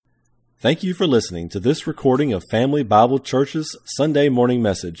Thank you for listening to this recording of Family Bible Church's Sunday morning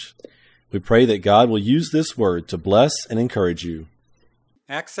message. We pray that God will use this word to bless and encourage you.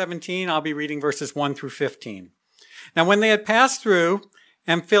 Acts 17, I'll be reading verses 1 through 15. Now when they had passed through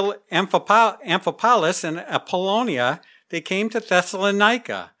Amphipolis and Apollonia, they came to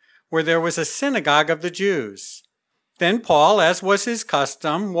Thessalonica, where there was a synagogue of the Jews. Then Paul, as his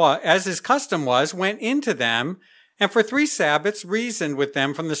custom was, went into them, and for 3 Sabbaths reasoned with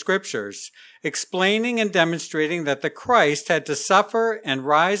them from the Scriptures, explaining and demonstrating that the Christ had to suffer and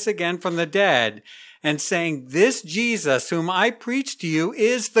rise again from the dead, and saying, "This Jesus whom I preach to you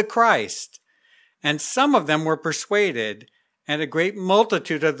is the Christ." And some of them were persuaded, and a great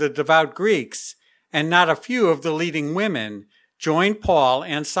multitude of the devout Greeks, and not a few of the leading women, joined Paul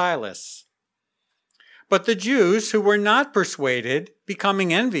and Silas. But the Jews who were not persuaded,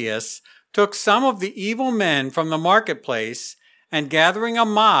 becoming envious, took some of the evil men from the marketplace, and gathering a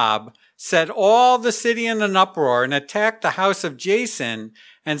mob, set all the city in an uproar, and attacked the house of Jason,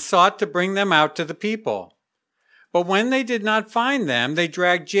 and sought to bring them out to the people. But when they did not find them, they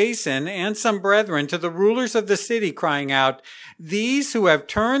dragged Jason and some brethren to the rulers of the city, crying out, "These who have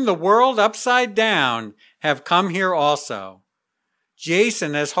turned the world upside down have come here also.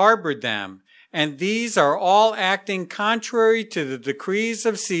 Jason has harbored them, and these are all acting contrary to the decrees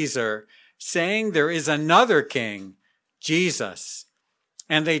of Caesar, saying there is another king, Jesus."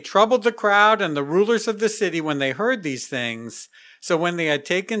 And they troubled the crowd and the rulers of the city when they heard these things. So when they had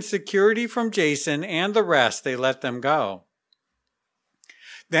taken security from Jason and the rest, they let them go.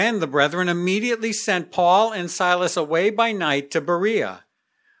 Then the brethren immediately sent Paul and Silas away by night to Berea.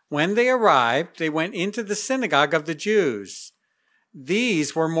 When they arrived, they went into the synagogue of the Jews.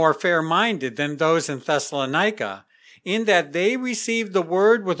 These were more fair-minded than those in Thessalonica, in that they received the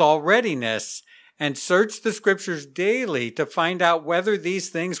word with all readiness and searched the Scriptures daily to find out whether these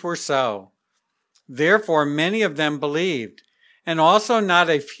things were so. Therefore many of them believed, and also not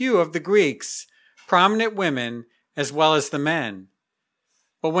a few of the Greeks, prominent women as well as the men.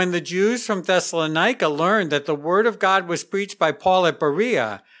 But when the Jews from Thessalonica learned that the word of God was preached by Paul at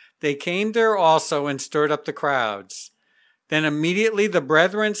Berea, they came there also and stirred up the crowds. Then immediately the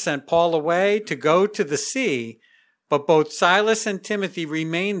brethren sent Paul away to go to the sea, but both Silas and Timothy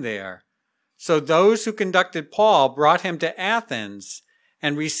remained there. So those who conducted Paul brought him to Athens,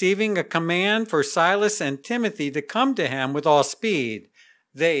 and receiving a command for Silas and Timothy to come to him with all speed,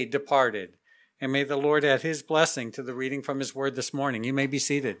 they departed. And may the Lord add his blessing to the reading from his word this morning. You may be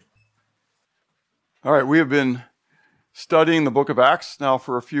seated. All right, we have been studying the book of Acts now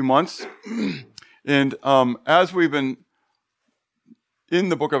for a few months. And as we've been in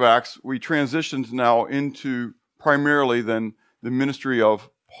the book of Acts, we transitioned now into primarily then the ministry of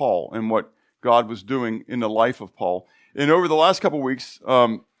Paul and what God was doing in the life of Paul. And over the last couple of weeks,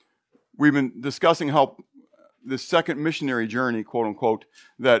 we've been discussing how the second missionary journey, quote unquote,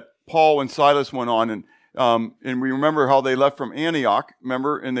 that Paul and Silas went on. And we remember how they left from Antioch,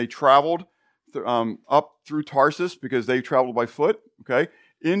 remember, and they traveled up through Tarsus because they traveled by foot, okay,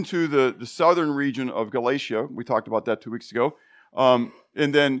 into the southern region of Galatia. We talked about that 2 weeks ago. And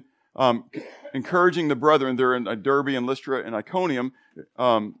then encouraging the brethren there in Derbe and Lystra and Iconium.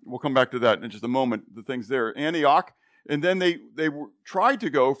 We'll come back to that in just a moment, the things there. Antioch. And then they tried to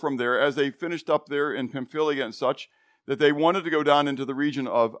go from there as they finished up there in Pamphylia and such, that they wanted to go down into the region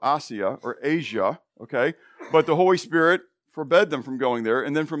of Asia, okay? But the Holy Spirit forbade them from going there.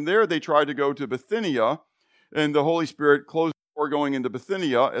 And then from there they tried to go to Bithynia, and the Holy Spirit closed before going into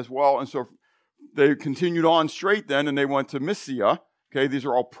Bithynia as well. And so they continued on straight then, and they went to Mysia. Okay, these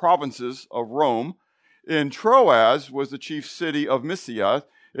are all provinces of Rome. And Troas was the chief city of Mysia,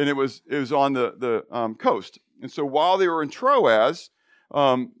 and it was on the coast. And so while they were in Troas,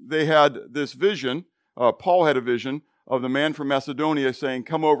 they had this vision. Paul had a vision of the man from Macedonia saying,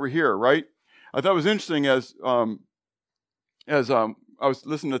 "Come over here," right? I thought it was interesting as I was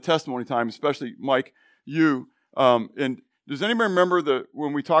listening to testimony time, especially Mike, you, and does anybody remember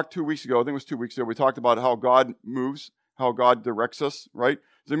when we talked 2 weeks ago, I think it was 2 weeks ago, we talked about how God moves, how God directs us, right?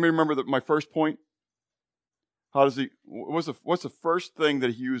 Does anybody remember my first point? What's the first thing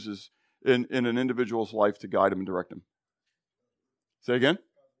that he uses in an individual's life to guide him and direct him? Say again?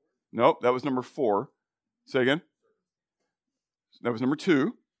 No, that was number 4. Say again? That was number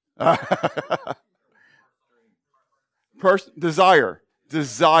 2.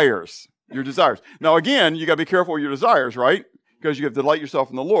 Desires. Your desires. Now again, you got to be careful with your desires, right? Because you have to delight yourself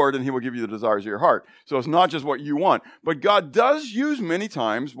in the Lord, and he will give you the desires of your heart. So it's not just what you want. But God does use many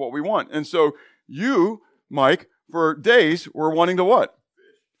times what we want. And so you, Mike, for days were wanting to what?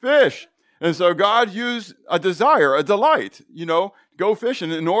 Fish. And so God used a desire, a delight, go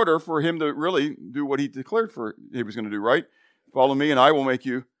fishing in order for him to really do what he declared for he was going to do, right? Follow me and I will make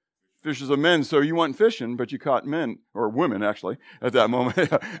you fishers of men. So you went fishing, but you caught men, or women actually, at that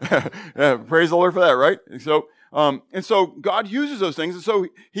moment. Yeah, praise the Lord for that, right? And so God uses those things, and so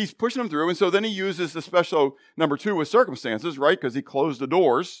he's pushing them through, and so then he uses the special number 2 with circumstances, right? Because he closed the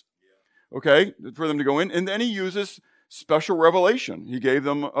doors, okay, for them to go in, and then he uses special revelation. He gave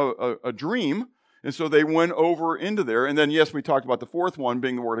them a dream, and so they went over into there. And then, yes, we talked about the 4th one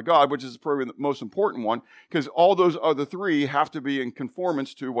being the Word of God, which is probably the most important one, because all those other 3 have to be in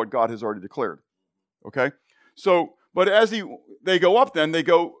conformance to what God has already declared. Okay? So, but as they go up then, they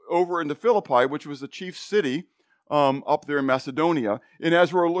go over into Philippi, which was the chief city up there in Macedonia. And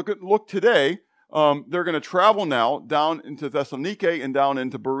as we're look today, they're going to travel now down into Thessalonica and down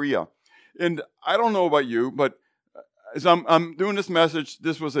into Berea. And I don't know about you, but as I'm doing this message,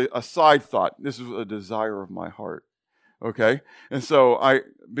 this was a side thought. This was a desire of my heart, okay? And so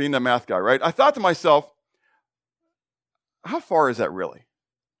being the math guy, right? I thought to myself, how far is that really?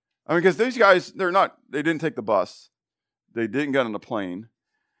 I mean, because these guys, they didn't take the bus. They didn't get on a plane.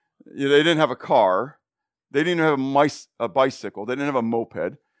 They didn't have a car. They didn't have a bicycle. They didn't have a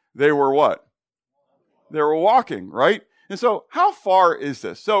moped. They were what? They were walking, right? And so, how far is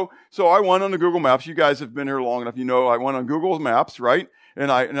this? So I went on the Google Maps. You guys have been here long enough. I went on Google Maps, right?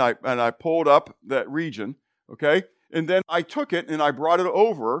 And I pulled up that region, okay? And then I took it and I brought it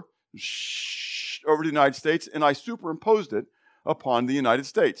over to the United States, and I superimposed it upon the United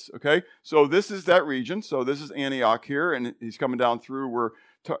States, okay? So this is that region. So this is Antioch here, and he's coming down through where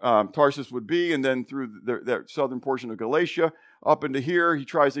Tarsus would be, and then through the southern portion of Galatia, up into here. He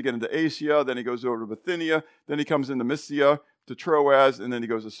tries to get into Asia, then he goes over to Bithynia, then he comes into Mysia, to Troas, and then he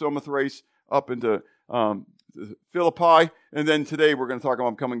goes to Samothrace, up into Philippi, and then today we're going to talk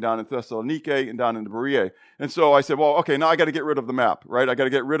about coming down in Thessalonica and down into Berea. And so I said, well, okay, now I got to get rid of the map, right? I got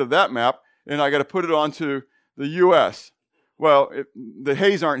to get rid of that map, and I got to put it onto the U.S. Well, the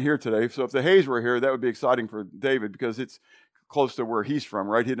Hayes aren't here today, so if the Hayes were here, that would be exciting for David, because it's close to where he's from,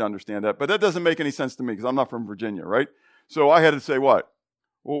 right? He'd understand that. But that doesn't make any sense to me, because I'm not from Virginia, right? So I had to say what?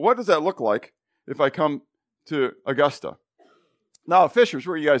 Well, what does that look like if I come to Augusta? Now, Fishers,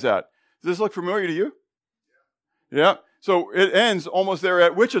 where are you guys at? Does this look familiar to you? Yeah. So it ends almost there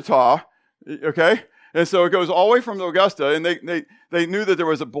at Wichita, okay? And so it goes all the way from Augusta, and they knew that there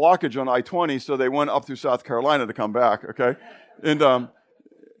was a blockage on I-20, so they went up through South Carolina to come back, okay? And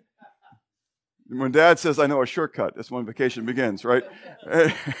when Dad says, I know a shortcut, that's when vacation begins, right?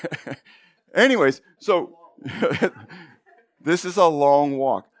 Anyways, so this is a long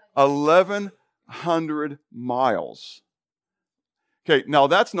walk, 1,100 miles. Okay, now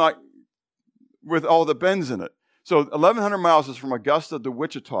that's not with all the bends in it. So 1,100 miles is from Augusta to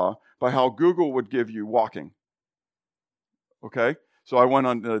Wichita by how Google would give you walking. Okay, so I went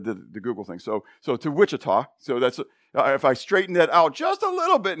on the Google thing. So to Wichita. So that's if I straighten that out just a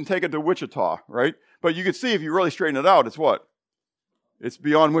little bit and take it to Wichita, right? But you can see if you really straighten it out, it's what? It's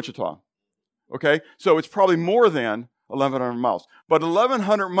beyond Wichita. Okay, so it's probably more than 1,100 miles. But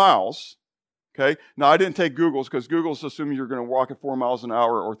 1,100 miles. Okay, now I didn't take Google's, because Google's assuming you're going to walk at 4 miles an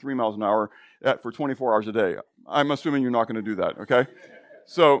hour or 3 miles an hour for 24 hours a day. I'm assuming you're not going to do that, okay?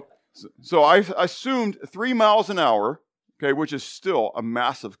 So I assumed 3 miles an hour, okay, which is still a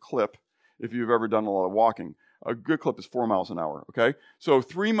massive clip if you've ever done a lot of walking. A good clip is 4 miles an hour, okay? So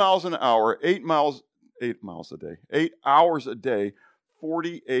 3 miles an hour, 8 miles a day, 8 hours a day,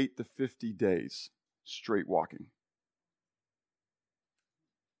 48 to 50 days straight walking.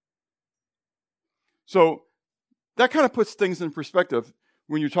 So that kind of puts things in perspective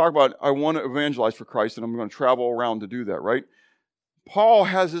when you talk about, I want to evangelize for Christ and I'm going to travel around to do that, right? Paul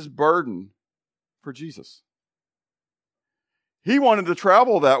has his burden for Jesus. He wanted to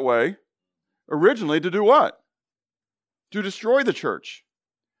travel that way originally to do what? To destroy the church.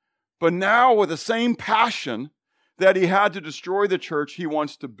 But now with the same passion that he had to destroy the church, he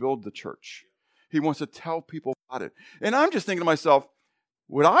wants to build the church. He wants to tell people about it. And I'm just thinking to myself,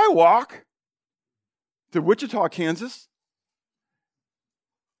 would I walk to Wichita, Kansas?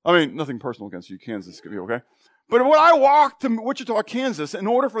 I mean, nothing personal against you, Kansas could be okay. But would I walk to Wichita, Kansas in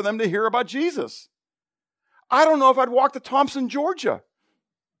order for them to hear about Jesus? I don't know if I'd walk to Thompson, Georgia.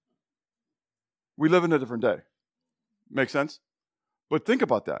 We live in a different day. Make sense? But think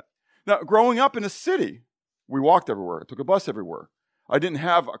about that. Now, growing up in a city, we walked everywhere. I took a bus everywhere. I didn't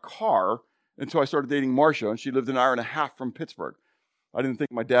have a car until I started dating Marcia, and she lived an hour and a half from Pittsburgh. I didn't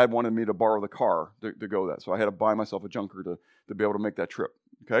think my dad wanted me to borrow the car to go that. So I had to buy myself a junker to be able to make that trip.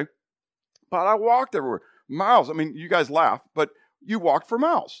 Okay? But I walked everywhere. Miles. I mean, you guys laugh, but you walked for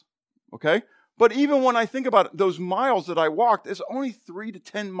miles. okay? But even when I think about those miles that I walked, it's only 3 to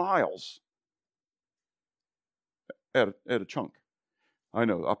 10 miles at a chunk. I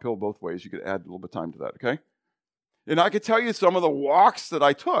know, uphill both ways. You could add a little bit of time to that, okay? And I could tell you some of the walks that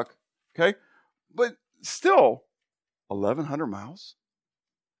I took, okay? But still, 1,100 miles?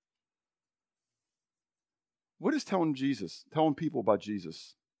 What is telling people about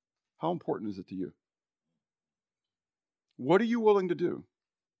Jesus, how important is it to you? What are you willing to do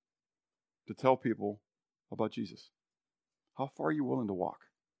to tell people about Jesus? How far are you willing to walk?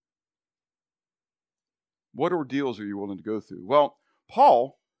 What ordeals are you willing to go through? Well,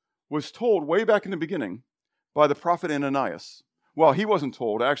 Paul was told way back in the beginning by the prophet Ananias. Well, he wasn't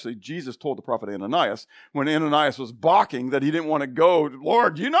told. Actually, Jesus told the prophet Ananias when Ananias was balking that he didn't want to go.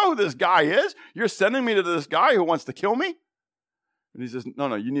 Lord, you know who this guy is? You're sending me to this guy who wants to kill me? And he says,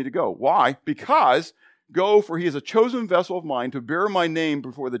 no, you need to go. Why? Because go, for he is a chosen vessel of mine to bear my name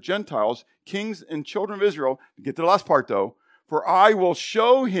before the Gentiles, kings and children of Israel. Get to the last part, though. For I will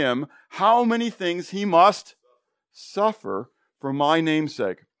show him how many things he must suffer for my name's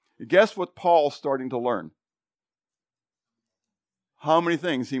sake. Guess what Paul's starting to learn? How many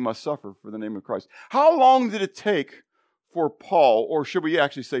things he must suffer for the name of Christ. How long did it take for Paul, or should we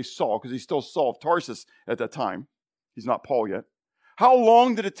actually say Saul, because he's still Saul of Tarsus at that time. He's not Paul yet. How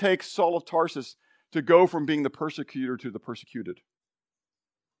long did it take Saul of Tarsus to go from being the persecutor to the persecuted?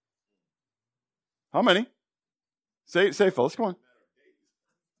 How many? Say, fellas, come on.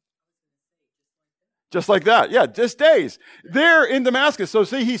 Just like that. Yeah, just days. There in Damascus. So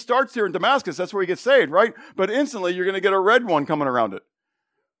see, he starts here in Damascus. That's where he gets saved, right? But instantly, you're going to get a red one coming around it.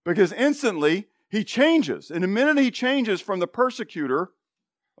 Because instantly, he changes. And the minute he changes from the persecutor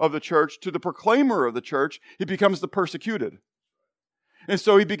of the church to the proclaimer of the church, he becomes the persecuted. And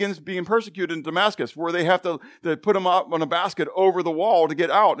so he begins being persecuted in Damascus, where they have to put him up on a basket over the wall to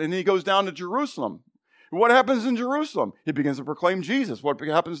get out. And he goes down to Jerusalem. What happens in Jerusalem? He begins to proclaim Jesus. What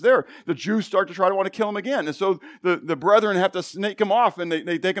happens there? The Jews start to try to want to kill him again. And so the brethren have to snake him off, and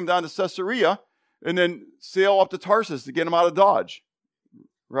they take him down to Caesarea and then sail up to Tarsus to get him out of Dodge.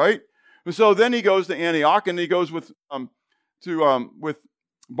 Right? And so then he goes to Antioch, and he goes with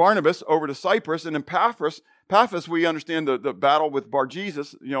Barnabas over to Cyprus, and in Paphos, we understand the battle with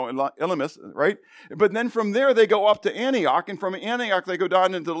Bar-Jesus, Elymas, right? But then from there, they go up to Antioch, and from Antioch, they go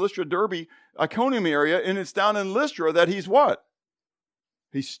down into the Lystra, Derbe, Iconium area, and it's down in Lystra that he's what?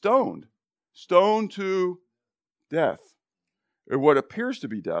 He's stoned. Stoned to death. Or what appears to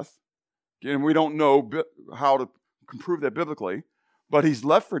be death. Again, we don't know how to prove that biblically, but he's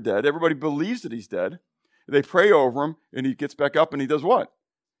left for dead. Everybody believes that he's dead. They pray over him, and he gets back up, and he does what?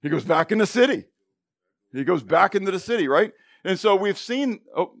 He goes back in the city. He goes back into the city, right? And so we've seen,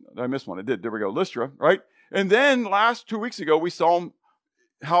 I missed one. I did. There we go. Lystra, right? And then 2 weeks ago, we saw him,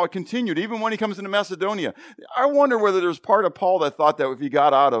 how it continued, even when he comes into Macedonia. I wonder whether there's part of Paul that thought that if he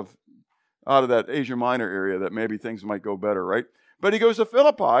got out of that Asia Minor area, that maybe things might go better, right? But he goes to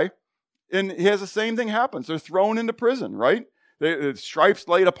Philippi, and he has the same thing happens. They're thrown into prison, right? Stripes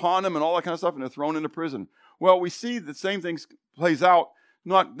laid upon them and all that kind of stuff, and they're thrown into prison. Well, we see the same thing plays out,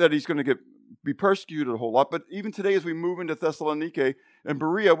 not that he's going to be persecuted a whole lot, but even today as we move into Thessalonica and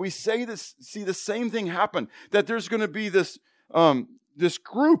Berea, we see the same thing happen, that there's going to be this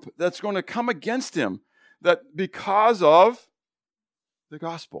group that's going to come against him, that because of the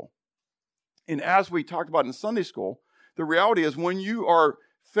gospel. And as we talked about in Sunday school, the reality is when you are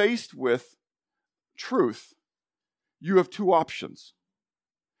faced with truth, you have two options.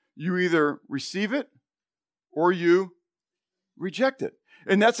 You either receive it or you reject it.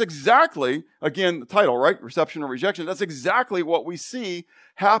 And that's exactly, again, the title, right? Reception or rejection. That's exactly what we see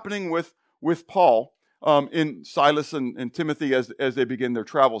happening with Paul in Silas and Timothy as they begin their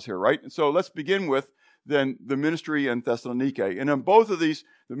travels here, right? And so let's begin with then the ministry in Thessalonica. And in both of these,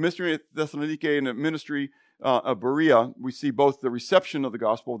 the ministry of Thessalonica and the ministry of Berea, we see both the reception of the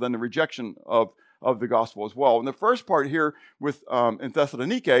gospel, then the rejection of the gospel as well. And the first part here with in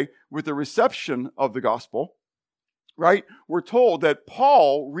Thessalonica, with the reception of the gospel, right? We're told that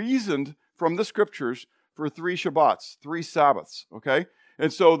Paul reasoned from the scriptures for 3 Shabbats, 3 Sabbaths, okay?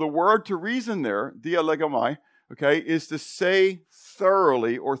 And so the word to reason there, dialegomai, okay, is to say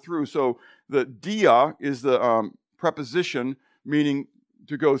thoroughly or through. So the dia is the preposition meaning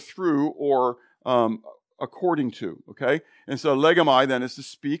to go through or according to, okay? And so legomai then is to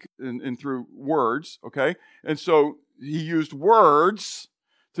speak and through words, okay? And so he used words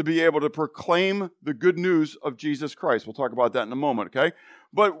to be able to proclaim the good news of Jesus Christ. We'll talk about that in a moment, okay?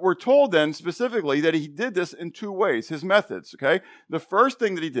 But we're told then specifically that he did this in 2 ways, his methods, okay? The first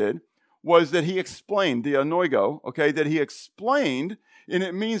thing that he did was that he explained, the anoigo, okay, that he explained And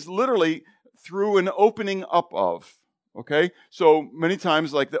it means literally through an opening up of, okay? So many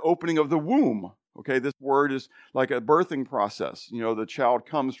times like the opening of the womb, okay? This word is like a birthing process. You know, the child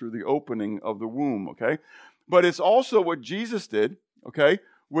comes through the opening of the womb, okay? But it's also what Jesus did, okay,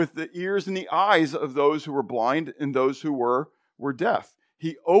 with the ears and the eyes of those who were blind and those who were deaf.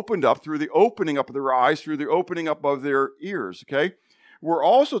 He opened up through the opening up of their eyes, through the opening up of their ears, okay? We're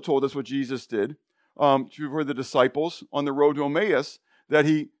also told that's what Jesus did for the disciples on the road to Emmaus, that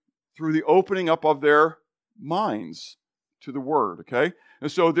he, through the opening up of their minds to the word, okay?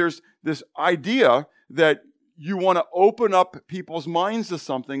 And so there's this idea that you want to open up people's minds to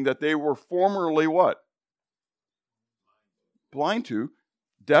something that they were formerly what? Blind to,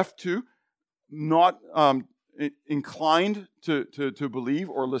 deaf to, not inclined to believe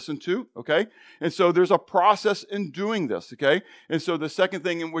or listen to, okay? And so there's a process in doing this, okay? And so the second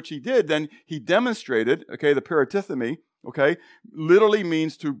thing in which he did, then he demonstrated, okay, the paratithemy, okay, literally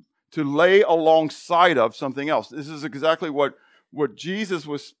means to lay alongside of something else. This is exactly what Jesus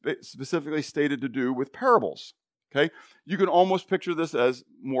was specifically stated to do with parables, okay? You can almost picture this as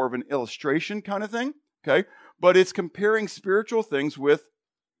more of an illustration kind of thing, okay? But it's comparing spiritual things with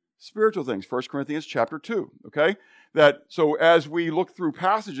spiritual things. 1 Corinthians chapter 2, okay? So as we look through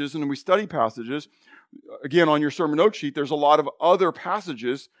passages and we study passages, again, on your sermon note sheet, there's a lot of other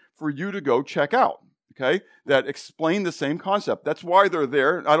passages for you to go check out, okay, that explain the same concept. That's why they're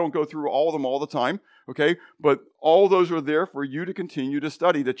there. I don't go through all of them all the time, okay, but all those are there for you to continue to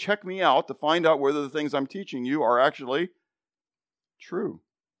study, to check me out, to find out whether the things I'm teaching you are actually true.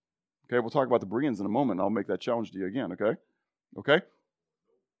 Okay, we'll talk about the Bereans in a moment. I'll make that challenge to you again, okay? Okay?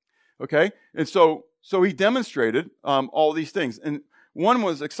 Okay? And so he demonstrated all these things. And one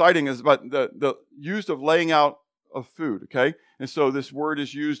was exciting is about the use of laying out of food, okay? And so this word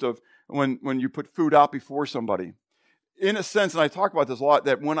is used of when you put food out before somebody. In a sense, and I talk about this a lot,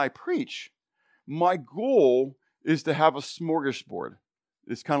 that when I preach, my goal is to have a smorgasbord.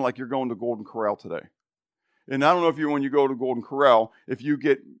 It's kind of like you're going to Golden Corral today. And I don't know if when you go to Golden Corral, if you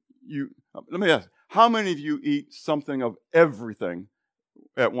get, let me ask, how many of you eat something of everything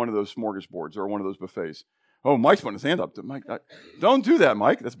at one of those smorgasbords or one of those buffets? Oh, Mike's putting his hand up. Mike, don't do that,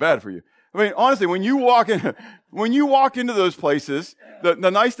 Mike. That's bad for you. I mean, honestly, when you walk into those places, the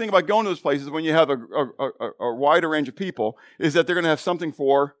nice thing about going to those places when you have a wider range of people is that they're going to have something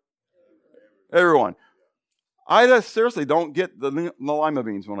for everyone. I just seriously don't get the lima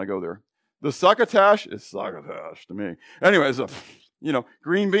beans when I go there. The succotash is succotash to me. Anyways,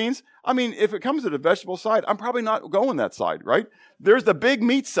 green beans. I mean, if it comes to the vegetable side, I'm probably not going that side, right? There's the big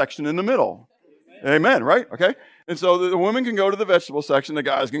meat section in the middle. Amen, right? Okay? And so the women can go to the vegetable section, the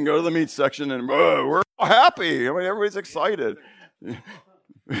guys can go to the meat section, and we're all happy. I mean, everybody's excited.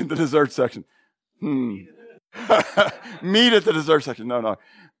 The dessert section. Meat at the dessert section. No.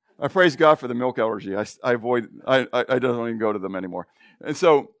 I praise God for the milk allergy. I don't even go to them anymore. And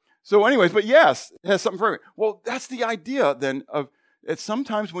so anyways, but yes, it has something for me. Well, that's the idea then of it's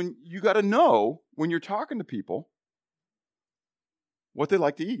sometimes when you got to know when you're talking to people what they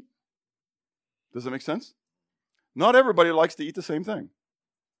like to eat. Does that make sense? Not everybody likes to eat the same thing.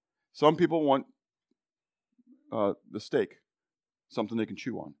 Some people want the steak, something they can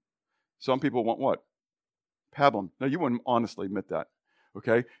chew on. Some people want what? Pablum. Now, you wouldn't honestly admit that,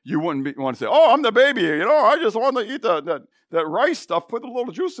 okay? You wouldn't want to say, oh, I'm the baby, I just want to eat that rice stuff, put a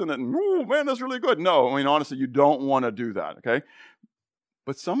little juice in it, and, oh, man, that's really good. No, I mean, honestly, you don't want to do that, okay?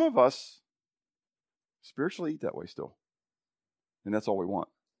 But some of us spiritually eat that way still, and that's all we want.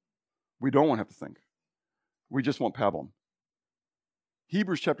 We don't want to have to think. We just want pablum.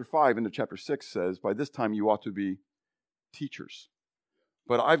 Hebrews chapter 5 into chapter 6 says, by this time you ought to be teachers.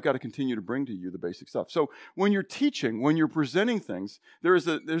 But I've got to continue to bring to you the basic stuff. So when you're teaching, when you're presenting things, there's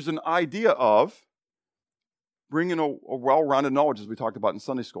an idea of bringing a well-rounded knowledge, as we talked about in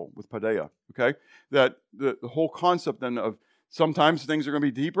Sunday school with Paideia, okay? That the whole concept then of sometimes things are going to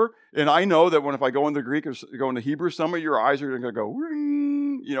be deeper. And I know that if I go into Greek or go into Hebrew, some of your eyes are going to go,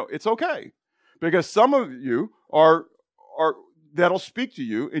 it's okay. Because some of you are that'll speak to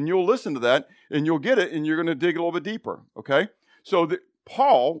you, and you'll listen to that, and you'll get it, and you're going to dig a little bit deeper, okay? So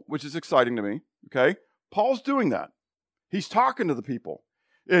Paul, which is exciting to me, okay? Paul's doing that. He's talking to the people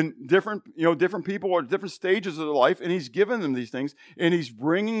in different people at different stages of their life, and he's giving them these things, and he's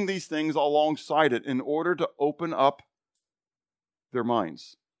bringing these things alongside it in order to open up their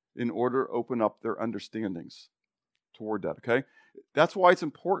minds, in order to open up their understandings toward that, okay? That's why it's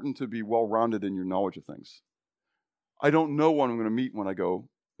important to be well-rounded in your knowledge of things. I don't know what I'm going to meet when I go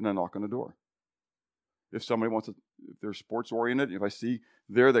and I knock on the door. If somebody if they're sports-oriented, if I see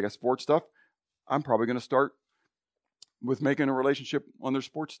they got sports stuff, I'm probably going to start with making a relationship on their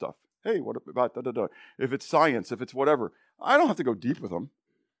sports stuff. Hey, what about da-da-da? If it's science, if it's whatever, I don't have to go deep with them.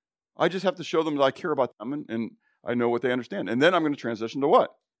 I just have to show them that I care about them and I know what they understand. And then I'm going to transition to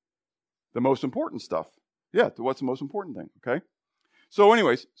what? The most important stuff. Yeah, to what's the most important thing, okay? So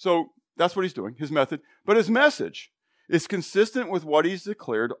anyways, so that's what he's doing, his method. But his message is consistent with what he's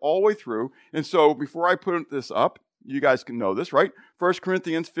declared all the way through. And so before I put this up, you guys can know this, right? 1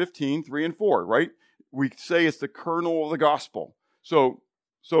 Corinthians 15, 3 and 4, right? We say it's the kernel of the gospel. So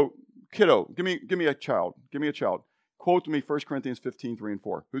kiddo, give me a child. Give me a child. Quote to me 1 Corinthians 15, 3 and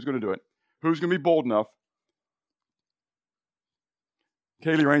 4. Who's going to do it? Who's going to be bold enough?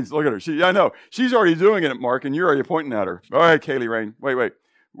 Kaylee Rain's, look at her. I know. She's already doing it, Mark, and you're already pointing at her. All right, Kaylee Rain. Wait.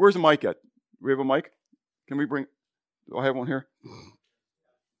 Where's the mic at? Do we have a mic? Can we bring... Do I have one here?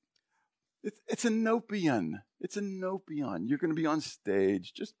 It's a nopion. It's a nopion. You're going to be on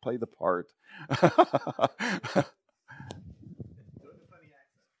stage. Just play the part.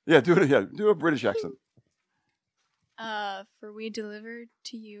 Yeah, do it. Yeah, do a British accent. For we delivered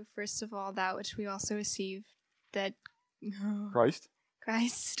to you, first of all, that which we also received, that Christ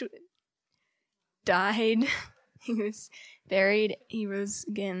died. He was buried. He rose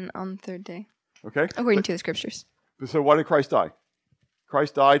again on the third day. Okay. According to the scriptures. So why did Christ die?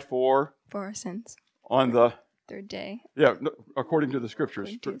 Christ died for our sins. On the third day. Yeah, no, according to the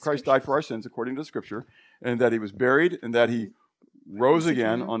scriptures. Christ died for our sins according to the scripture, and that he was buried, and that he rose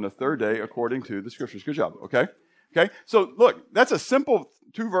again on the third day according to the scriptures. Good job. Okay. So look, that's a simple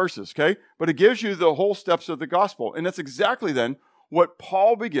 2 verses. Okay, but it gives you the whole steps of the gospel, and that's exactly then what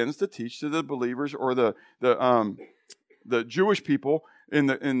Paul begins to teach to the believers or the Jewish people in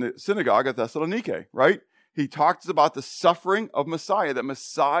the synagogue at Thessalonica. Right? He talks about the suffering of Messiah, that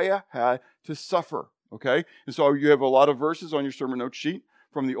Messiah had to suffer. Okay, and so you have a lot of verses on your sermon note sheet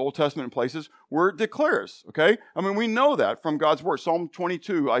from the Old Testament and places where it declares, okay? I mean, we know that from God's word. Psalm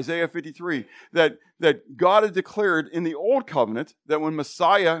 22, Isaiah 53, that God had declared in the Old Covenant that when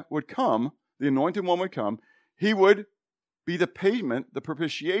Messiah would come, the anointed one would come, he would be the payment, the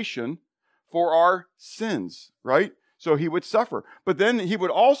propitiation for our sins, right? So he would suffer. But then he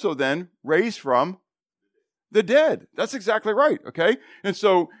would also then raise from the dead. That's exactly right, okay? And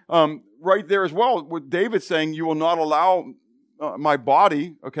so right there as well, with David saying, you will not allow my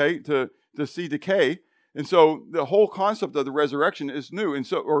body, okay, to see decay. And so the whole concept of the resurrection is new, and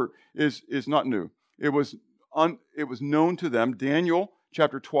so or is not new. It was known to them. Daniel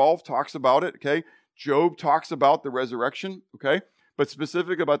chapter 12 talks about it, okay? Job talks about the resurrection, okay? But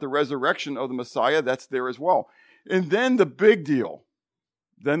specific about the resurrection of the Messiah, that's there as well. And then the big deal,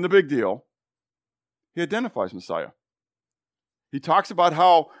 he identifies Messiah. He talks about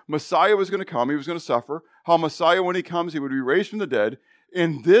how Messiah was going to come, he was going to suffer, how Messiah, when he comes, he would be raised from the dead,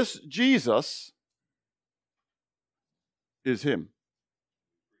 and this Jesus is him,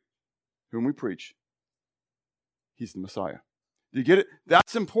 whom we preach. He's the Messiah. Do you get it?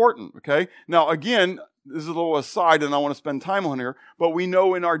 That's important, okay? Now, again, this is a little aside, and I want to spend time on here, but we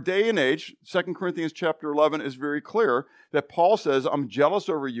know in our day and age, 2 Corinthians chapter 11 is very clear that Paul says, I'm jealous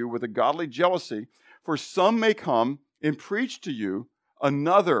over you with a godly jealousy, for some may come and preach to you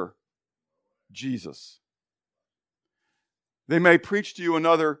another Jesus. They may preach to you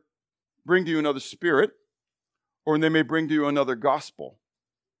bring to you another spirit, or they may bring to you another gospel.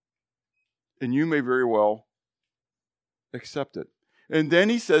 And you may very well accept it. And then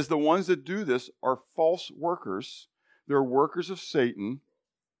he says the ones that do this are false workers. They're workers of Satan.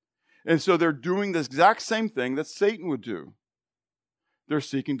 And so they're doing the exact same thing that Satan would do. They're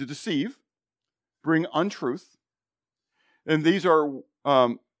seeking to deceive, bring untruth. And these are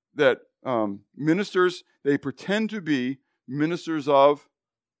ministers, they pretend to be ministers of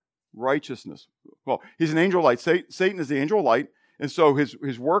righteousness. Well, he's an angel light. Satan is the angel of light, and so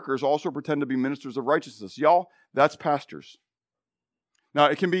his workers also pretend to be ministers of righteousness. Y'all, that's pastors. Now,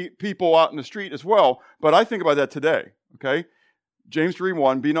 it can be people out in the street as well, but I think about that today, okay? James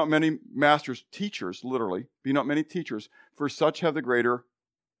 3:1, be not many masters, teachers, literally, be not many teachers, for such have the greater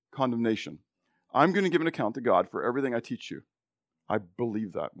condemnation. I'm going to give an account to God for everything I teach you. I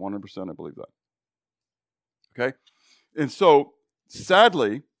believe that. 100% I believe that. Okay? And so,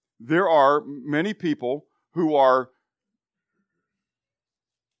 sadly, there are many people who are,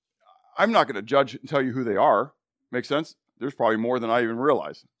 I'm not going to judge and tell you who they are. Make sense? There's probably more than I even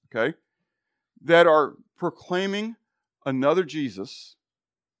realize. Okay? That are proclaiming another Jesus,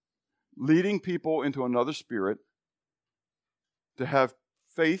 leading people into another spirit to have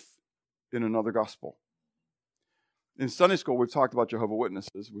faith in another gospel. In Sunday school, we've talked about Jehovah's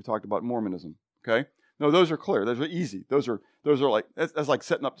Witnesses. We've talked about Mormonism. Okay? No, those are clear. Those are easy. Those are like, that's like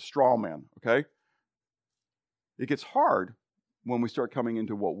setting up the straw man. Okay? It gets hard when we start coming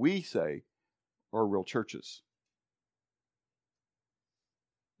into what we say are real churches.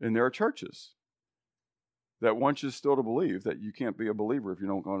 And there are churches that want you still to believe that you can't be a believer if you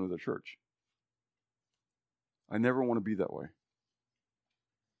don't go into the church. I never want to be that way.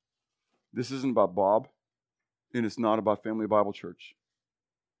 This isn't about Bob, and it's not about Family Bible Church.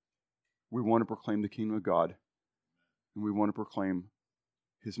 We want to proclaim the kingdom of God, and we want to proclaim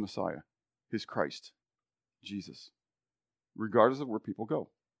His Messiah, His Christ, Jesus, regardless of where people go.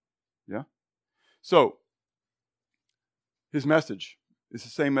 Yeah? So, His message is the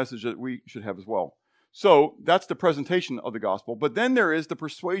same message that we should have as well. So, that's the presentation of the gospel, but then there is the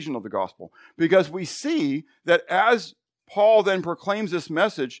persuasion of the gospel, because we see that as Paul then proclaims this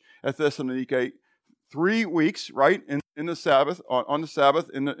message at Thessalonica 3 weeks, right, in the Sabbath, on the Sabbath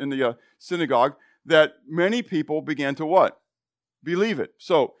in the synagogue, that many people began to what? Believe it.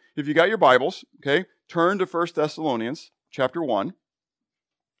 So, if you got your Bibles, okay, turn to 1 Thessalonians chapter 1.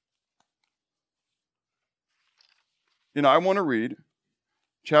 And I want to read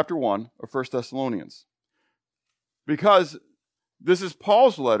chapter 1 of 1 Thessalonians. Because this is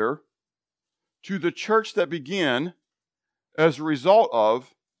Paul's letter to the church that began as a result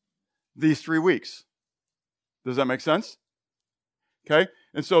of these 3 weeks. Does that make sense? Okay?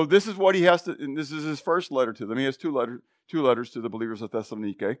 And so this is what he has to, and this is his first letter to them. He has two letters to the believers of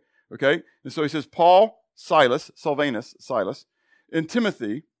Thessalonica. Okay? And so he says, Paul, Silas, and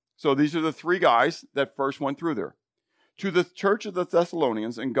Timothy. So these are the 3 guys that first went through there. To the church of the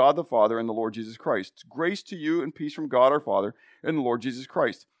Thessalonians, and God the Father and the Lord Jesus Christ. Grace to you and peace from God our Father and the Lord Jesus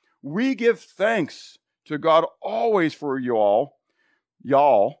Christ. We give thanks to God always for y'all,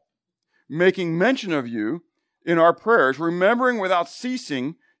 making mention of you in our prayers, remembering without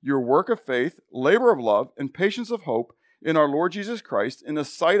ceasing your work of faith, labor of love, and patience of hope in our Lord Jesus Christ, in the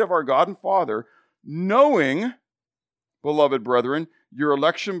sight of our God and Father, knowing, beloved brethren, your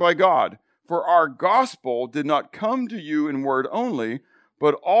election by God. For our gospel did not come to you in word only,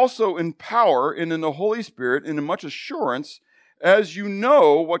 but also in power and in the Holy Spirit and in much assurance, as you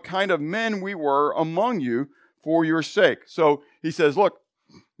know what kind of men we were among you for your sake. So he says, look,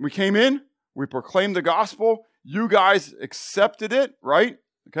 we came in, we proclaimed the gospel, you guys accepted it, right?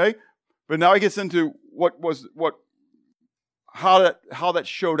 Okay? But now he gets into how that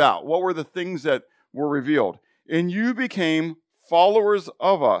showed out. What were the things that were revealed? And you became followers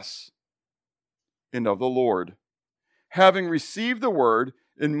of us and of the Lord, having received the word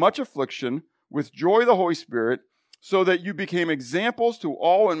in much affliction with joy of the Holy Spirit, so that you became examples to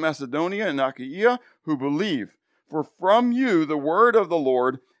all in Macedonia and Achaia who believe. For from you the word of the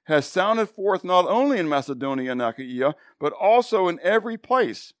Lord has sounded forth not only in Macedonia and Achaia, but also in every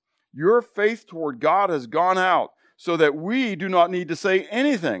place. Your faith toward God has gone out, so that we do not need to say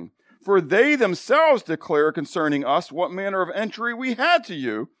anything. For they themselves declare concerning us what manner of entry we had to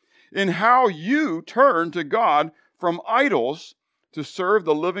you, in how you turned to God from idols to serve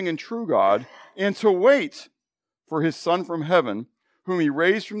the living and true God, and to wait for his Son from heaven, whom he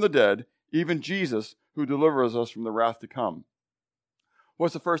raised from the dead, even Jesus, who delivers us from the wrath to come.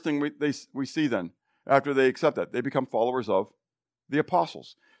 What's the first thing we see then, after they accept that? They become followers of the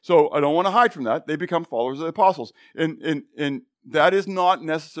apostles. So I don't want to hide from that. They become followers of the apostles. And that is not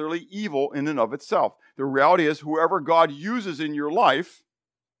necessarily evil in and of itself. The reality is, whoever God uses in your life,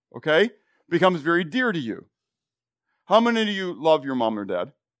 okay, becomes very dear to you. How many of you love your mom or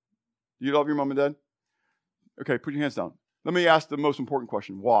dad? Do you love your mom and dad? Okay, put your hands down. Let me ask the most important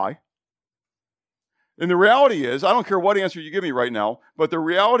question. Why? And the reality is, I don't care what answer you give me right now, but the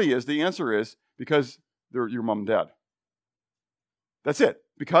reality is, the answer is because they're your mom and dad. That's it.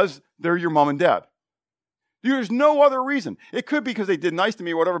 Because they're your mom and dad. There's no other reason. It could be because they did nice to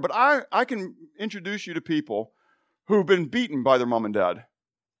me or whatever, but I can introduce you to people who've been beaten by their mom and dad.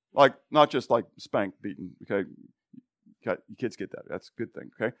 Like, not just like spanked, beaten, okay? You kids get that. That's a good thing,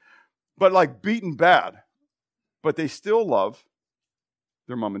 okay? But like beaten bad. But they still love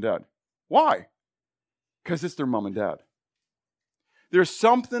their mom and dad. Why? Because it's their mom and dad. There's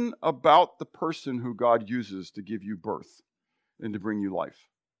something about the person who God uses to give you birth and to bring you life.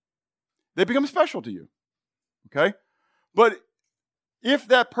 They become special to you, okay? But if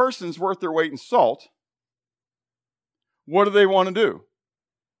that person's worth their weight in salt, what do they want to do?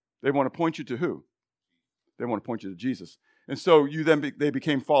 They want to point you to who? They want to point you to Jesus. And so they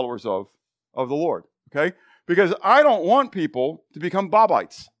became followers of the Lord, okay? Because I don't want people to become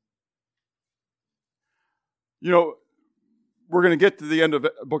Bobites. You know, we're going to get to the end of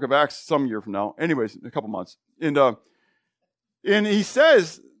the book of Acts some year from now. Anyways, in a couple months. And he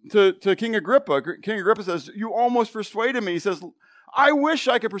says to King Agrippa says, you almost persuaded me. He says, I wish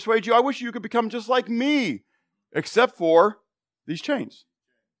I could persuade you. I wish you could become just like me. except for these chains.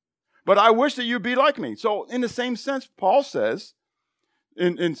 But I wish that you'd be like me. So in the same sense, Paul says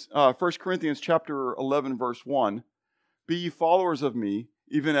in 1 Corinthians chapter 11, verse 1, be ye followers of me,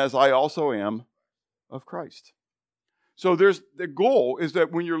 even as I also am of Christ. So there's the goal is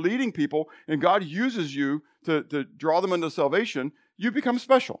that when you're leading people and God uses you to draw them into salvation, you become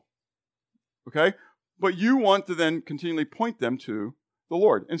special. Okay? But you want to then continually point them to the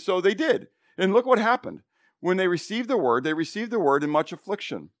Lord. And so they did. And look what happened. When they received the word in much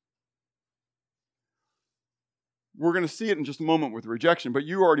affliction. We're going to see it in just a moment with rejection, but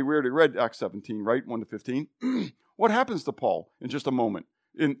we already read Acts 17, right? 1 to 15. What happens to Paul in just a moment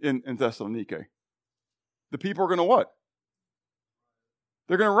in Thessalonica? The people are going to what?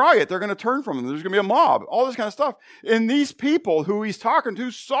 They're going to riot. They're going to turn from him. There's going to be a mob, all this kind of stuff. And these people who he's talking to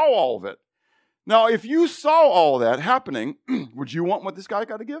saw all of it. Now, if you saw all of that happening, would you want what this guy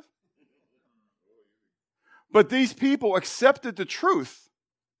got to give? But these people accepted the truth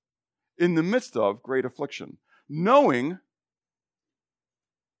in the midst of great affliction, knowing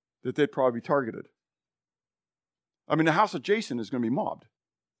that they'd probably be targeted. I mean, the house of Jason is going to be mobbed.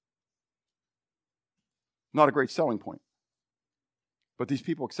 Not a great selling point. But these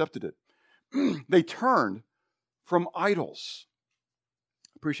people accepted it. They turned from idols.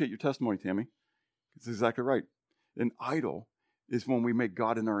 Appreciate your testimony, Tammy. It's exactly right. An idol is when we make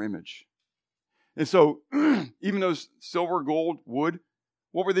God in our image. And so, even those silver, gold, wood,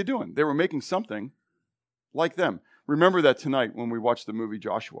 what were they doing? They were making something like them. Remember that tonight when we watch the movie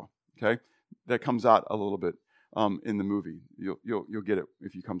Joshua, okay? That comes out a little bit in the movie. You'll get it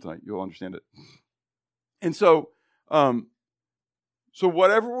if you come tonight. You'll understand it. And so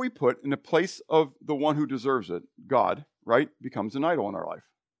whatever we put in the place of the one who deserves it, God, right, becomes an idol in our life,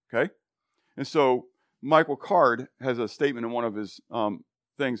 okay? And so Michael Card has a statement in one of his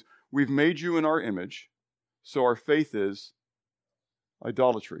things. We've made you in our image, so our faith is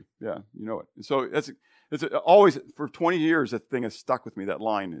idolatry. Yeah, you know it. And so it's always, for 20 years, that thing has stuck with me, that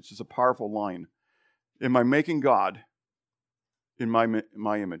line. It's just a powerful line. Am I making God in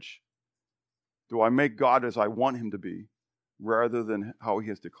my image? Do I make God as I want him to be, rather than how he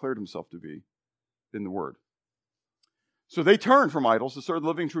has declared himself to be in the Word? So they turned from idols to serve the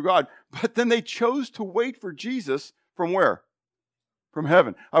living true God, but then they chose to wait for Jesus from where? From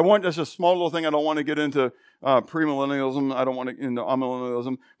heaven. That's a small little thing. I don't want to get into premillennialism. I don't want to get into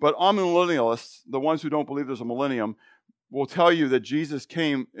amillennialism. But amillennialists, the ones who don't believe there's a millennium, will tell you that Jesus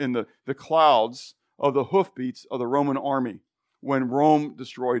came in the clouds of the hoofbeats of the Roman army when Rome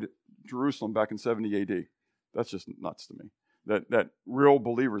destroyed Jerusalem back in 70 AD. That's just nuts to me. That real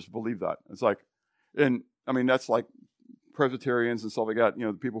believers believe that. It's like, and I mean, that's like Presbyterians and stuff like that,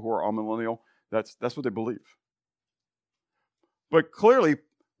 the people who are amillennial, that's what they believe. But clearly,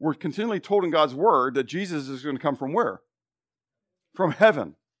 we're continually told in God's Word that Jesus is going to come from where? From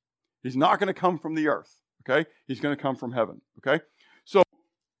heaven. He's not going to come from the earth, okay? He's going to come from heaven, okay? So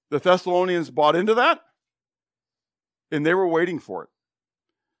the Thessalonians bought into that, and they were waiting for it.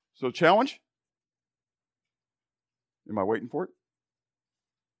 So challenge? Am I waiting for it?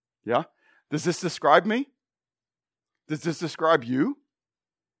 Yeah? Does this describe me? Does this describe you?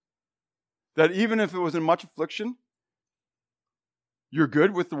 That even if it was in much affliction, you're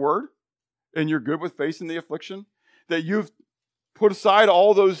good with the Word, and you're good with facing the affliction? That you've put aside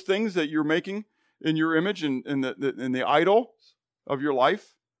all those things that you're making in your image and in the idol of your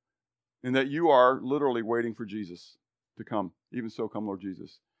life, and that you are literally waiting for Jesus to come. Even so, come, Lord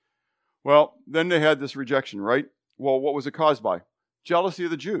Jesus. Well, then they had this rejection, right? Well, what was it caused by? Jealousy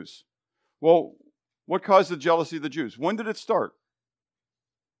of the Jews. Well, what caused the jealousy of the Jews? When did it start?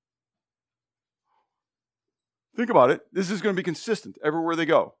 Think about it. This is going to be consistent everywhere they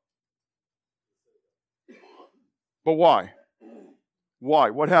go. But why? Why?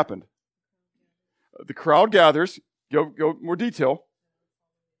 What happened? The crowd gathers. Go more detail.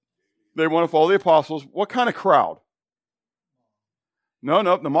 They want to follow the apostles. What kind of crowd? No,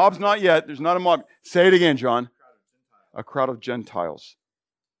 the mob's not yet. There's not a mob. Say it again, John. A crowd of Gentiles.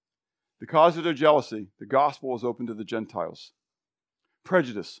 The cause of their jealousy, the gospel is open to the Gentiles.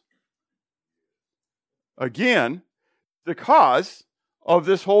 Prejudice. Again, the cause of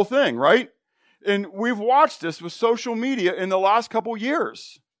this whole thing, right? And we've watched this with social media in the last couple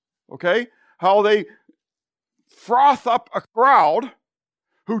years, okay? How they froth up a crowd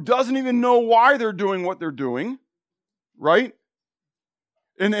who doesn't even know why they're doing what they're doing, right?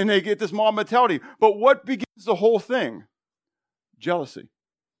 And they get this mob mentality. But what begins the whole thing? Jealousy.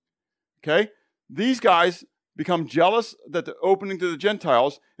 Okay? These guys become jealous that the opening to the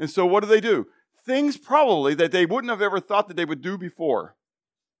Gentiles, and so what do? Things probably that they wouldn't have ever thought that they would do before.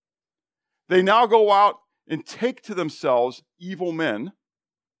 They now go out and take to themselves evil men,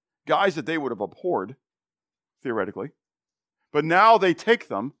 guys that they would have abhorred, theoretically. But now they take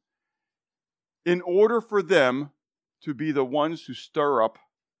them in order for them to be the ones who stir up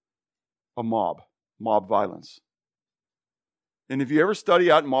a mob violence. And if you ever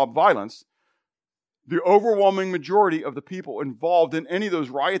study out mob violence, the overwhelming majority of the people involved in any of those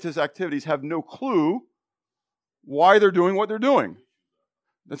riotous activities have no clue why they're doing what they're doing.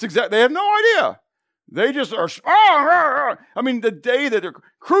 They have no idea. They just are, I mean, the day that they're,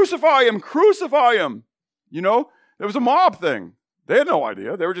 crucify him. You know, it was a mob thing. They had no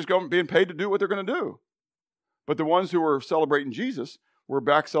idea. They were just being paid to do what they're going to do. But the ones who were celebrating Jesus were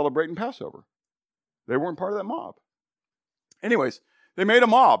back celebrating Passover. They weren't part of that mob. Anyways, they made a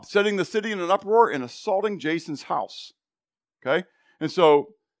mob, setting the city in an uproar and assaulting Jason's house. Okay? And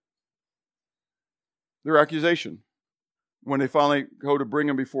so, their accusation, when they finally go to bring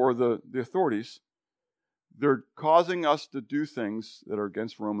him before the authorities, they're causing us to do things that are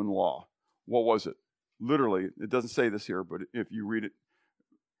against Roman law. What was it? Literally, it doesn't say this here, but if you read it,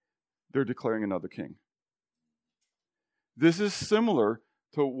 they're declaring another king. This is similar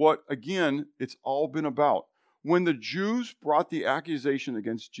to what, again, it's all been about. When the Jews brought the accusation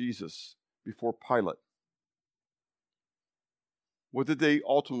against Jesus before Pilate, what did they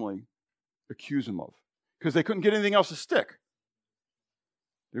ultimately accuse him of? Because they couldn't get anything else to stick.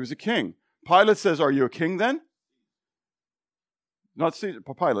 There was a king. Pilate says, "Are you a king then?" Not Caesar,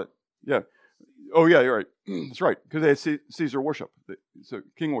 Pilate. Yeah. Oh, yeah, you're right. That's right. Because they had Caesar worship. So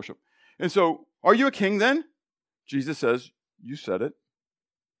king worship. And so, "Are you a king then?" Jesus says, "You said it.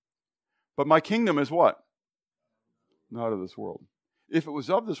 But my kingdom is what? Not of this world. If it was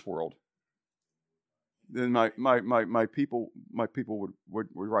of this world, then my people would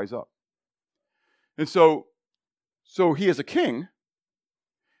rise up." And so he is a king,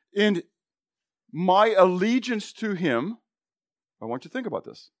 and my allegiance to him, I want you to think about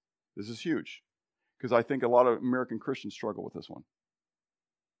this. This is huge, because I think a lot of American Christians struggle with this one.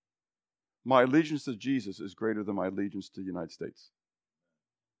 My allegiance to Jesus is greater than my allegiance to the United States.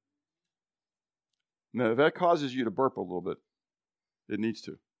 Now, if that causes you to burp a little bit, it needs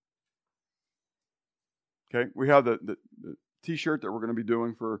to. Okay? We have the T-shirt that we're going to be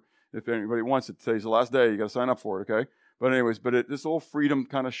doing for, if anybody wants it. Today's the last day. You got to sign up for it, okay? But anyways, this little freedom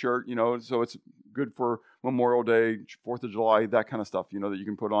kind of shirt, so it's good for Memorial Day, 4th of July, that kind of stuff, that you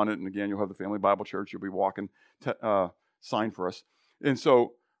can put on it. And again, you'll have the Family Bible Church. You'll be walking, sign for us. And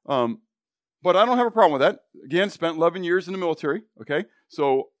so, but I don't have a problem with that. Again, spent 11 years in the military, okay?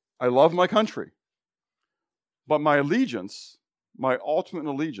 So I love my country. But my allegiance, my ultimate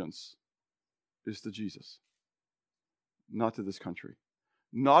allegiance, is to Jesus, not to this country.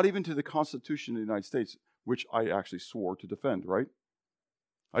 Not even to the Constitution of the United States, which I actually swore to defend, right?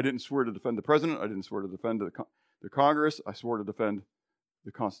 I didn't swear to defend the president. I didn't swear to defend the Congress. I swore to defend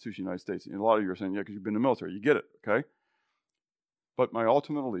the Constitution of the United States. And a lot of you are saying, yeah, because you've been in the military. You get it, okay? But my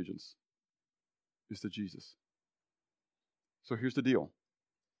ultimate allegiance is to Jesus. So here's the deal.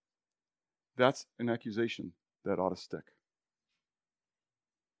 That's an accusation that ought to stick.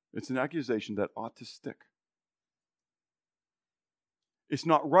 It's an accusation that ought to stick. It's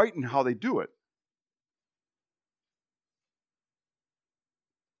not right in how they do it.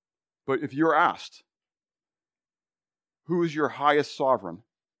 But if you're asked, who is your highest sovereign?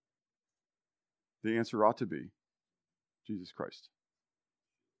 The answer ought to be Jesus Christ.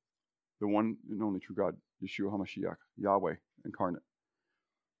 The one and only true God, Yeshua HaMashiach, Yahweh incarnate.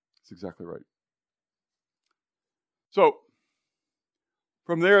 That's exactly right. So,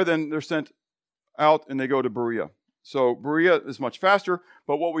 from there, then they're sent out and they go to Berea. So, Berea is much faster,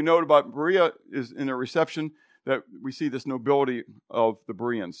 but what we note about Berea is in their reception that we see this nobility of the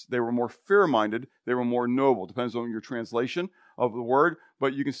Bereans. They were more fair-minded, they were more noble. Depends on your translation of the word,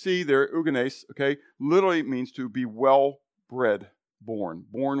 but you can see their eugenes, okay, literally means to be well-bred, born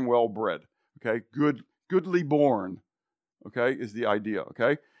well-bred, okay, goodly born, okay, is the idea,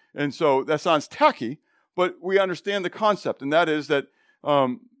 okay? And so that sounds tacky, but we understand the concept, and that is that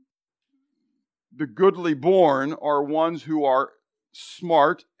the goodly born are ones who are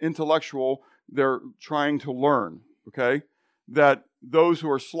smart, intellectual, they're trying to learn, okay? That those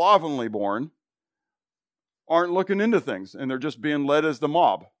who are slovenly born aren't looking into things, and they're just being led as the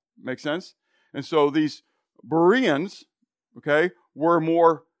mob. Make sense? And so these Bereans, okay, were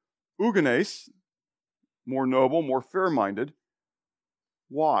more eugenes, more noble, more fair-minded.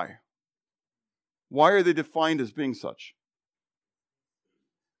 Why? Why are they defined as being such?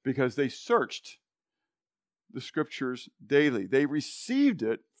 Because they searched the Scriptures daily. They received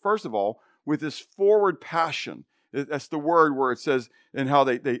it, first of all, with this forward passion. That's the word where it says, and how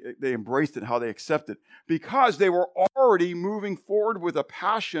they embraced it, how they accepted it. Because they were already moving forward with a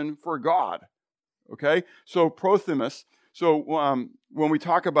passion for God. Okay? So prothemis. So when we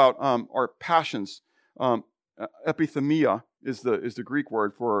talk about our passions, epithemia is the Greek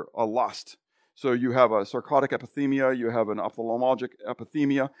word for a lust. So you have a sarcotic epithemia, you have an ophthalmologic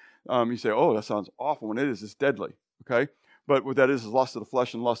epithemia. You say, oh, that sounds awful. When it is, it's deadly. Okay? But what that is lust of the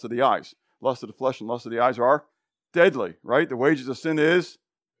flesh and lust of the eyes. Lust of the flesh and lust of the eyes are deadly, right? The wages of sin is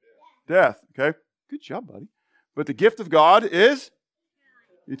death. Okay? Good job, buddy. But the gift of God is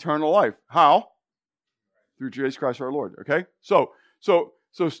eternal life. How? Through Jesus Christ our Lord. Okay? So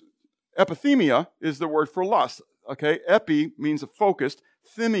epithemia is the word for lust. Okay? Epi means a focused.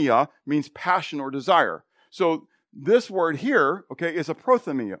 Themia means passion or desire. So this word here, okay, is a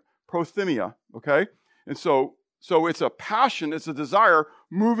prothemia. Okay? And so it's a passion, it's a desire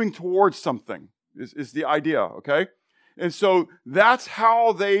moving towards something is the idea, okay? And so that's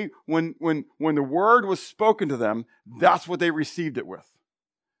how they, when the word was spoken to them, that's what they received it with.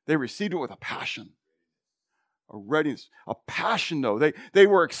 They received it with a passion, a readiness, a passion though. They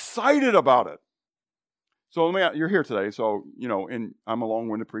were excited about it. So you're here today, so, and I'm a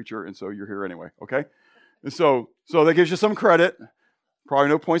long-winded preacher, and so you're here anyway, okay? And so that gives you some credit. Probably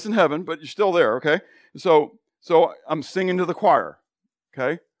no points in heaven, but you're still there, okay? So I'm singing to the choir,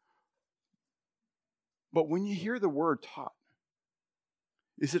 okay? But when you hear the word taught,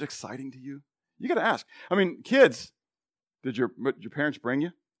 is it exciting to you? You got to ask. I mean, kids, did your parents bring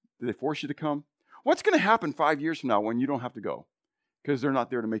you? Did they force you to come? What's going to happen 5 years from now when you don't have to go? Because they're not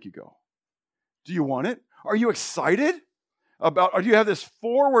there to make you go. Do you want it? Are you excited about, or do you have this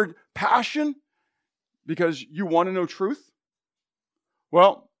forward passion because you want to know truth?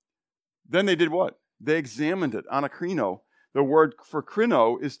 Well, then they did what? They examined it. Anakrino. The word for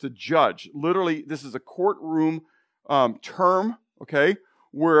krino is to judge. Literally, this is a courtroom term, okay,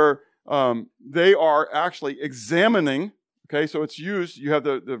 where they are actually examining, okay, so it's used, you have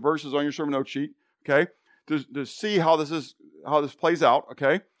the verses on your sermon note sheet, okay, to see how this plays out,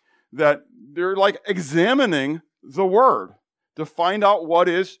 okay, that they're like examining the word to find out what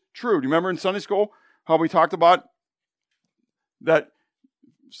is true. Do you remember in Sunday school how we talked about that?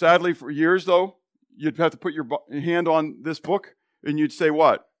 Sadly, for years, though, you'd have to put your hand on this book, and you'd say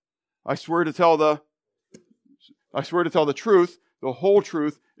what? I swear to tell the truth, the whole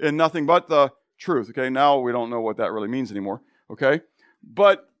truth, and nothing but the truth. Okay, now we don't know what that really means anymore. Okay,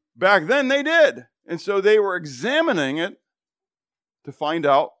 but back then they did, and so they were examining it to find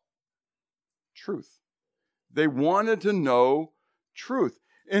out truth. They wanted to know truth,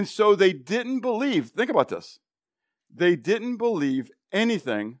 and so they didn't believe. Think about this. They didn't believe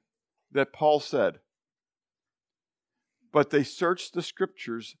anything that Paul said. But they searched the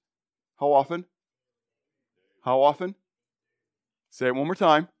scriptures. How often? How often? Say it one more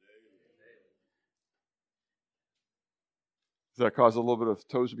time. Does that cause a little bit of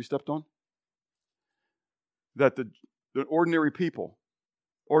toes to be stepped on? That the ordinary people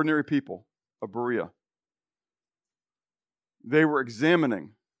of Berea, they were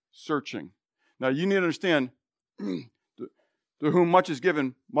examining, searching. Now you need to understand, to whom much is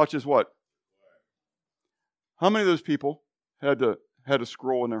given, much is what? How many of those people had a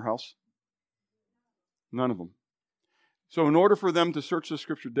scroll in their house? None of them. So in order for them to search the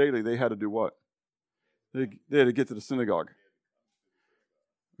scripture daily, they had to do what? They had to get to the synagogue.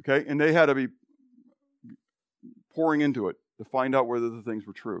 Okay? And they had to be pouring into it to find out whether the things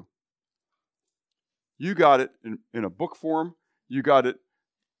were true. You got it in a book form. You got it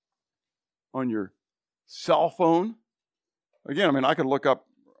on your cell phone. Again, I mean, I could look up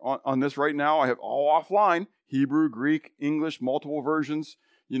on this right now. I have all offline. Hebrew, Greek, English, multiple versions.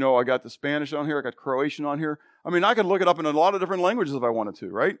 I got the Spanish on here. I got Croatian on here. I mean, I could look it up in a lot of different languages if I wanted to,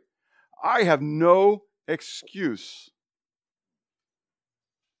 right? I have no excuse.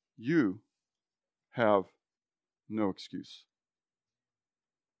 You have no excuse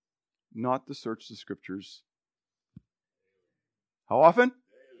not to search the scriptures. How often?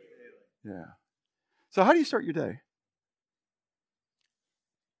 Yeah. So how do you start your day?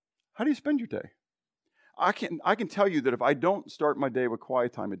 How do you spend your day? I can tell you that if I don't start my day with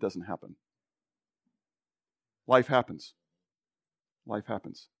quiet time, it doesn't happen. Life happens. Life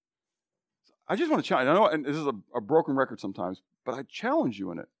happens. I just want to challenge. I know, and this is a broken record sometimes, but I challenge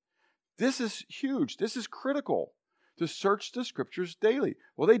you in it. This is huge. This is critical to search the scriptures daily.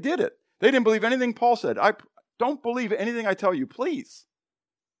 Well, they did it. They didn't believe anything Paul said. I don't believe anything I tell you. Please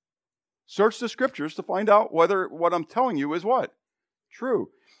search the scriptures to find out whether what I'm telling you is what? True.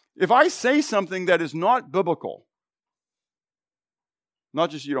 If I say something that is not biblical, not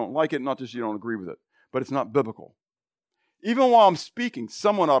just you don't like it, not just you don't agree with it, but it's not biblical, Even while I'm speaking,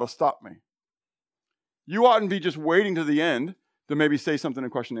 someone ought to stop me. You oughtn't be just waiting to the end to maybe say something in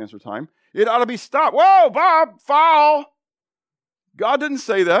question and answer time. It ought to be stopped. Whoa, Bob, foul. God didn't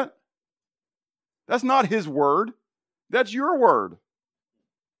say that. That's not his word. That's your word.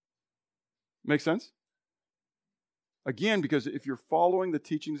 Make sense? Again, because if you're following the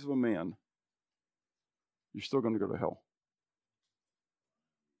teachings of a man, you're still going to go to hell.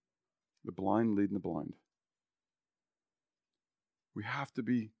 The blind leading the blind. We have to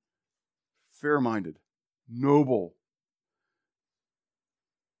be fair-minded, noble,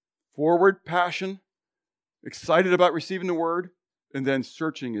 forward passion, excited about receiving the word, and then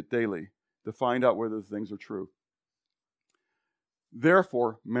searching it daily to find out whether the things are true.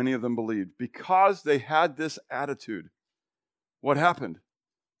 Therefore, many of them believed. Because they had this attitude, what happened?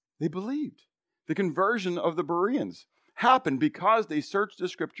 They believed. The conversion of the Bereans happened because they searched the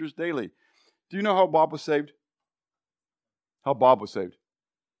scriptures daily. Do you know how Bob was saved? How Bob was saved?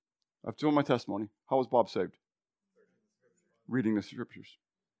 I've told my testimony. How was Bob saved? Reading the scriptures.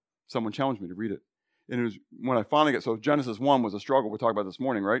 Someone challenged me to read it. And it was when I finally got, so Genesis 1 was a struggle we talked about this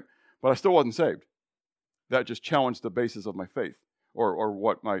morning, right? But I still wasn't saved. That just challenged the basis of my faith, or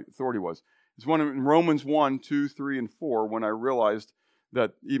what my authority was. It's when in Romans 1, 2, 3, and 4, when I realized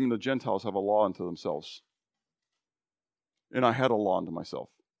that even the Gentiles have a law unto themselves. And I had a law unto myself.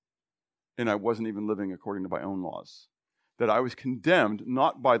 And I wasn't even living according to my own laws. That I was condemned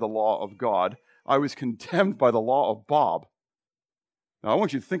not by the law of God, I was condemned by the law of Bob. Now I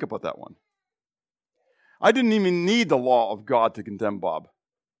want you to think about that one. I didn't even need the law of God to condemn Bob.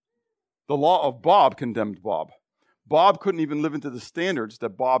 The law of Bob condemned Bob. Bob couldn't even live into the standards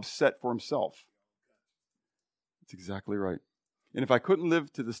that Bob set for himself. That's exactly right. And if I couldn't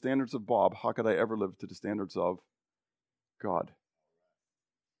live to the standards of Bob, how could I ever live to the standards of God?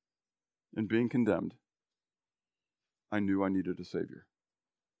 In being condemned, I knew I needed a Savior.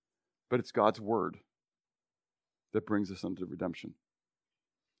 But it's God's Word that brings us unto redemption.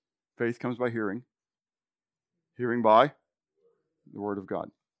 Faith comes by hearing. Hearing by the Word of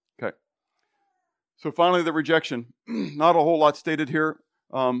God. Okay. So finally, the rejection. Not a whole lot stated here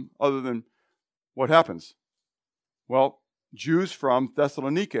other than what happens. Well, Jews from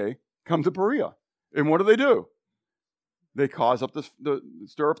Thessalonica come to Berea. And what do? They cause up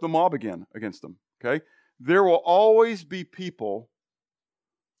stir up the mob again against them. Okay? There will always be people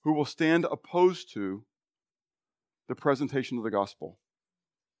who will stand opposed to the presentation of the gospel.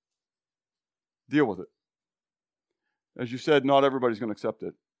 Deal with it. As you said, not everybody's going to accept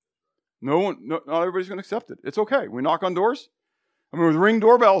it. Not everybody's going to accept it. It's okay. We knock on doors. I mean, with Ring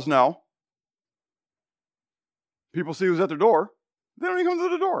doorbells now, people see who's at their door. They don't even come to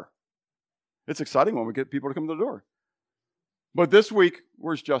the door. It's exciting when we get people to come to the door. But this week,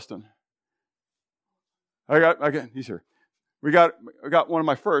 where's Justin? He's here. I got one of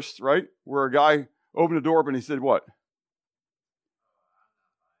my firsts, right? Where a guy opened the door up and he said, what?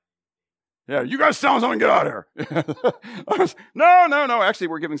 Yeah, you guys selling something, get out of here. No. Actually,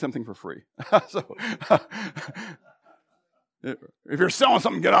 we're giving something for free. So, if you're selling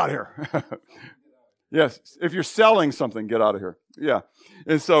something, get out of here. Yes, if you're selling something, get out of here. Yeah.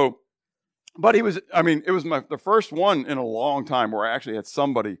 And so, but it was the first one in a long time where I actually had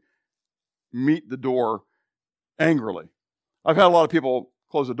somebody meet the door angrily. I've had a lot of people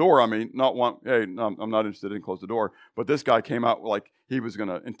close the door on me, hey, no, I'm not interested in close the door. But this guy came out like he was going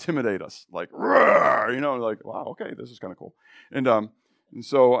to intimidate us, like, like, wow, okay, this is kind of cool. And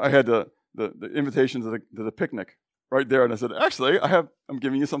so I had the invitation to the picnic right there, and I said, actually, I'm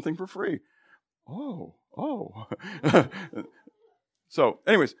giving you something for free. Oh. So,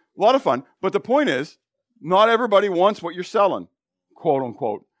 anyways, a lot of fun. But the point is, not everybody wants what you're selling, quote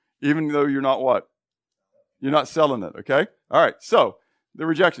unquote, even though you're not what? You're not selling it, okay? All right, so the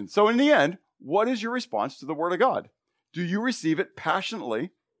rejection. So in the end, what is your response to the Word of God? Do you receive it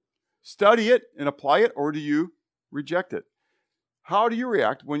passionately, study it, and apply it, or do you reject it? How do you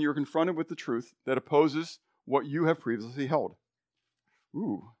react when you're confronted with the truth that opposes what you have previously held?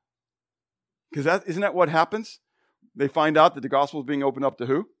 Ooh. Because isn't that what happens? They find out that the gospel is being opened up to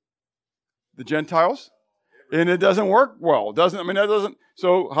who? The Gentiles. And it doesn't work well.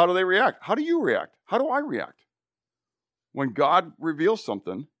 So how do they react? How do you react? How do I react? When God reveals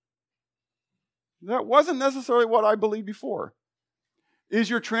something that wasn't necessarily what I believed before. Is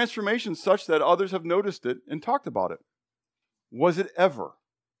your transformation such that others have noticed it and talked about it? Was it ever?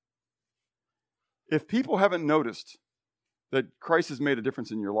 If people haven't noticed that Christ has made a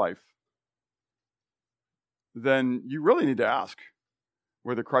difference in your life, then you really need to ask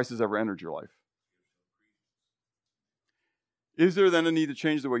whether Christ has ever entered your life. Is there then a need to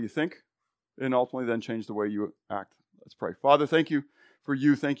change the way you think and ultimately then change the way you act? Let's pray. Father, thank you for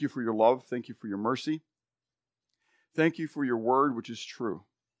you. Thank you for your love. Thank you for your mercy. Thank you for your word, which is true.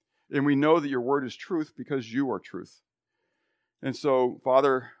 And we know that your word is truth because you are truth. And so,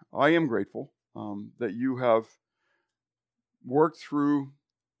 Father, I am grateful that you have worked through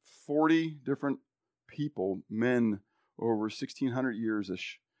 40 different people, men, over 1,600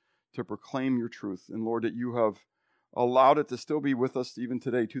 years-ish, to proclaim your truth. And Lord, that you have allowed it to still be with us even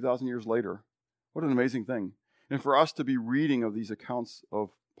today, 2,000 years later. What an amazing thing. And for us to be reading of these accounts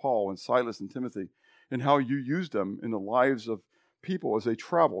of Paul and Silas and Timothy and how you used them in the lives of people as they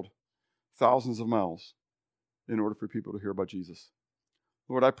traveled thousands of miles in order for people to hear about Jesus.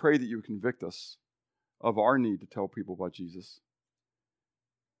 Lord, I pray that you would convict us of our need to tell people about Jesus,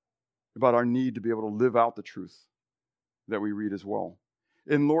 about our need to be able to live out the truth that we read as well.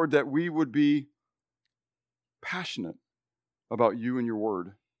 And Lord, that we would be passionate about you and your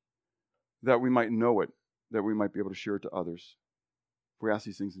word, that we might know it, that we might be able to share it to others. We ask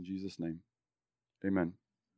these things in Jesus' name. Amen.